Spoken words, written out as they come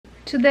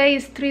Today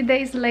is 3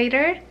 days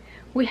later.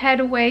 We had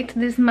to wait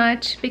this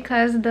much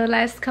because the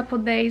last couple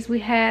days we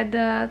had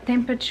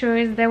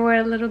temperatures that were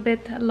a little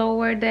bit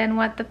lower than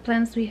what the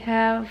plants we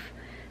have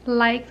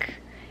like.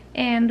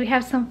 And we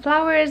have some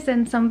flowers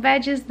and some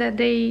veggies that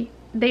they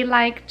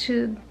like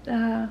to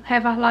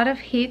have a lot of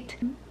heat.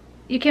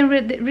 You can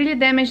really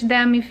damage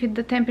them if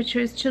the temperature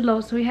is too low.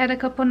 So we had a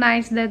couple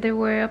nights that they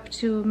were up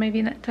to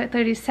maybe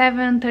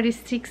 37,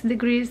 36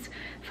 degrees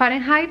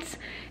Fahrenheit.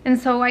 And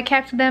so I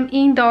kept them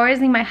indoors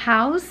in my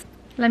house.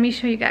 Let me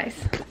show you guys.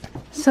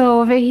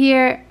 So over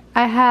here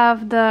I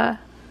have the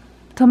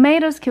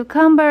tomatoes,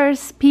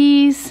 cucumbers,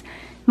 peas,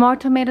 more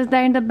tomatoes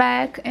there in the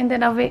back. And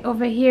then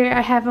over here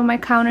I have on my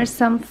counter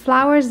some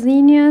flowers,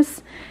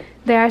 zinnias.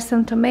 There are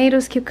some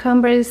tomatoes,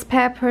 cucumbers,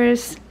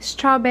 peppers,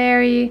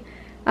 strawberry,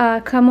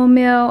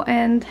 chamomile,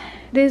 and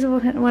this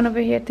one over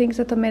here, I think it's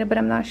a tomato, but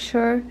I'm not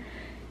sure.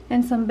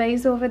 And some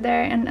basil over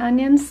there, and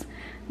onions.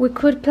 We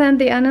could plant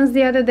the onions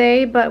the other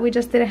day, but we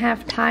just didn't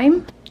have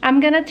time. I'm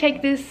gonna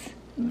take these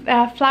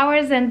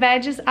flowers and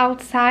veggies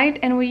outside,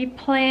 and we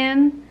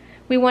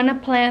want to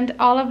plant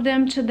all of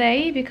them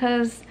today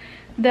because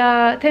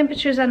the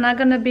temperatures are not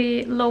gonna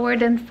be lower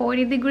than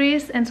 40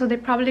 degrees, and so they're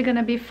probably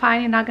gonna be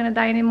fine and not gonna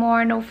die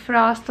anymore. No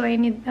frost or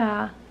any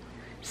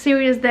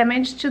serious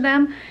damage to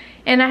them.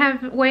 And I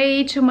have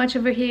way too much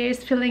over here.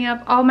 It's filling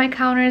up all my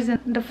counters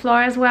and the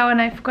floor as well.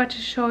 And I forgot to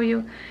show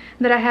you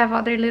that I have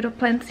other little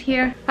plants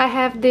here. I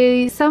have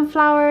the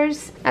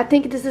sunflowers. I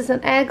think this is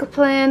an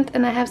eggplant.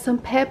 And I have some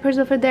peppers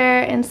over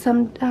there and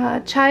some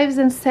chives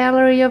and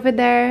celery over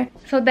there.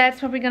 So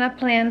that's what we're gonna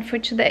plant for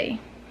today.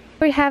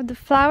 We have the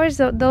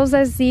flowers, those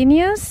are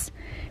zinnias.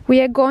 We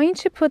are going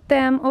to put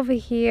them over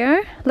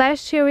here.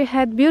 Last year we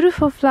had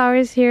beautiful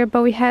flowers here,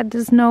 but we had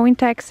the snow in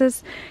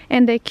Texas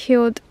and they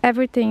killed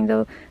everything.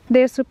 Though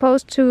they're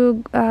supposed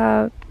to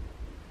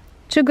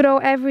grow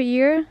every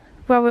year.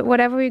 Well,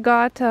 whatever we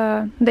got,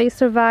 they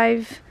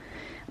survive,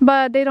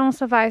 but they don't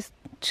survive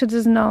to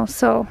the snow.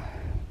 So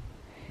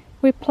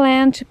we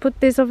plan to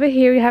put this over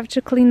here. You have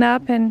to clean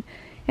up and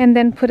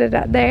then put it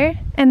out there.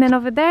 And then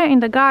over there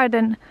in the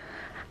garden,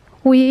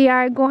 we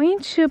are going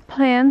to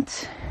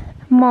plant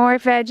more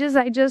veggies.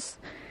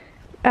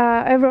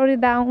 I wrote it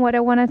down what I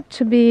wanted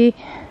to be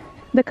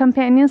the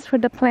companions for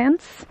the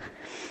plants,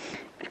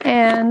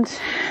 and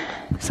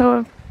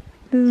so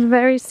this is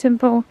very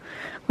simple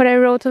what I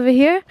wrote over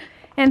here.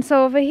 And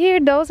so over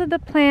here, those are the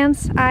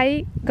plants.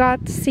 I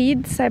got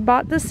seeds. I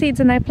bought the seeds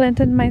and I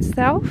planted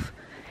myself.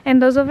 And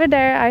those over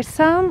there are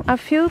a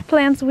few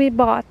plants we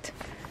bought.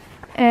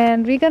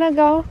 And we're gonna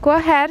go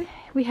ahead.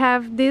 We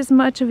have this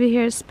much over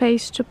here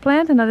space to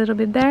plant, and a little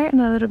bit there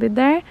and a little bit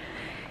there.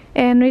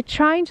 And we're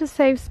trying to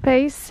save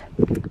space,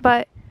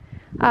 but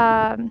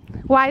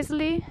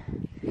wisely,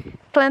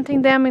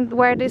 planting them in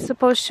where they're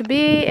supposed to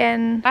be.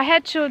 And I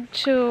had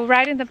to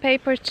write in the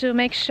paper to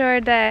make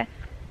sure that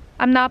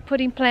I'm not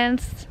putting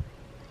plants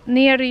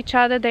near each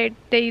other.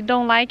 They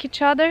don't like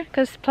each other,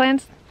 because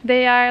plants,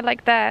 they are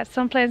like that.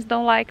 Some plants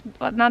don't like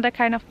another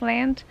kind of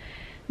plant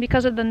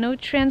because of the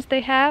nutrients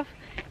they have.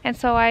 And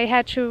so I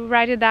had to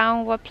write it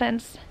down what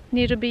plants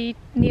need to be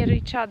near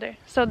each other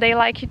so they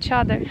like each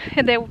other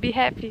and they will be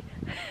happy.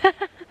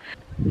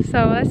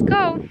 So let's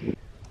go.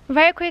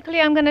 Very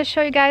quickly I'm gonna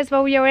show you guys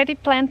what we already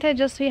planted,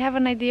 just so you have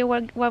an idea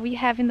what we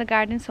have in the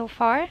garden so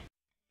far.